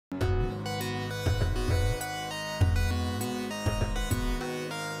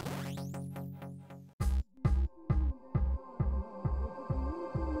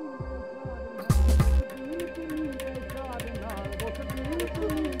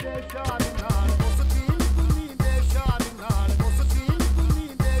Welcome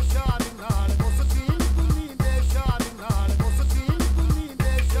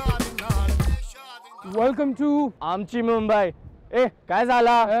to आमची मुंबई. काय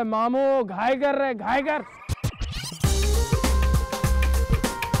झाला? मामू घाई कर रे, घाई कर.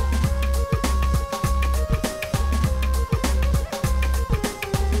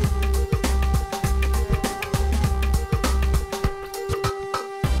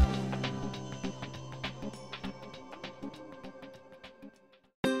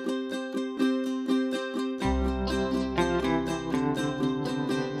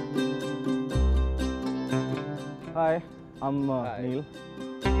 Hi, I'm Neel.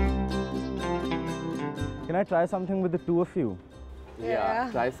 Can I try something with the two of you? Yeah,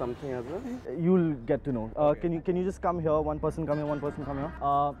 try something as well. You'll get to know. Okay. Can you just come here? One person come here, one person come here.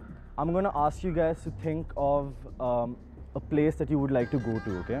 I'm gonna ask you guys to think of a place that you would like to go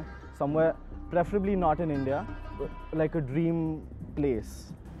to. Okay, somewhere preferably not in India, but like a dream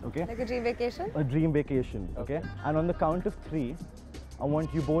place. Okay. Like a dream vacation? A dream vacation. Okay. And on the count of 3, I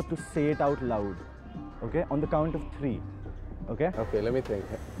want you both to say it out loud. Okay, on the count of 3. Okay? Okay, let me think.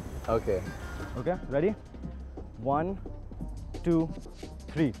 Okay. Okay, ready? 1, 2,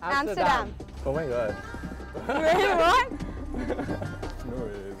 3. Amsterdam. Oh my god. Wait, what? No,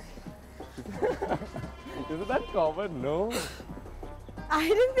 it is. Is it that common? No. I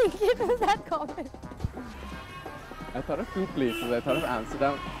didn't think it was that common. I thought of 2 places. I thought of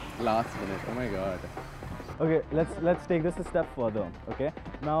Amsterdam last minute. Oh my god. Okay, let's take this a step further. Okay,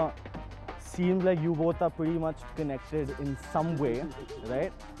 now seems like you both are pretty much connected in some way,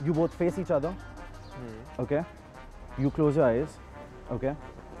 right? You both face each other. Okay, you close your eyes. Okay,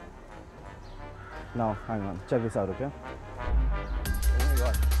 now hang on, check this out. Okay. Oh my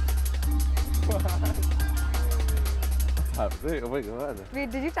god. What? What's happening? Oh my god.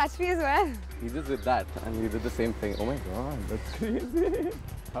 Wait, did you touch me as well? He just did that and he did the same thing. Oh my god, that's crazy.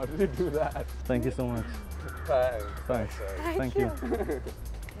 How did he do that? Thank you so much. Thanks. Thank you.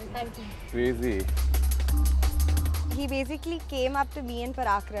 Thank you. Crazy. He basically came up to me and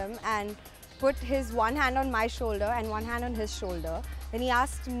Parakram and put his one hand on my shoulder and one hand on his shoulder. Then he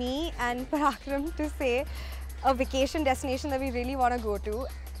asked me and Parakram to say a vacation destination that we really want to go to.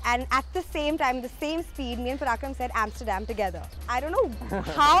 And at the same time, the same speed, me and Parakram said Amsterdam together. I don't know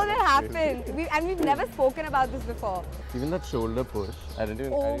how that happened. We've never spoken about this before. Even that shoulder push, I didn't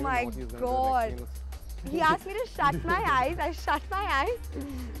even. Oh I didn't my know what he was god. gonna do. He asked me to shut my eyes. I shut my eyes.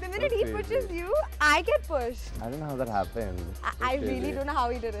 The minute he That's pushes crazy. you, I get pushed. I don't know how that happened. I really don't know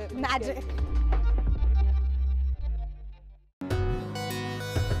how he did it. Magic.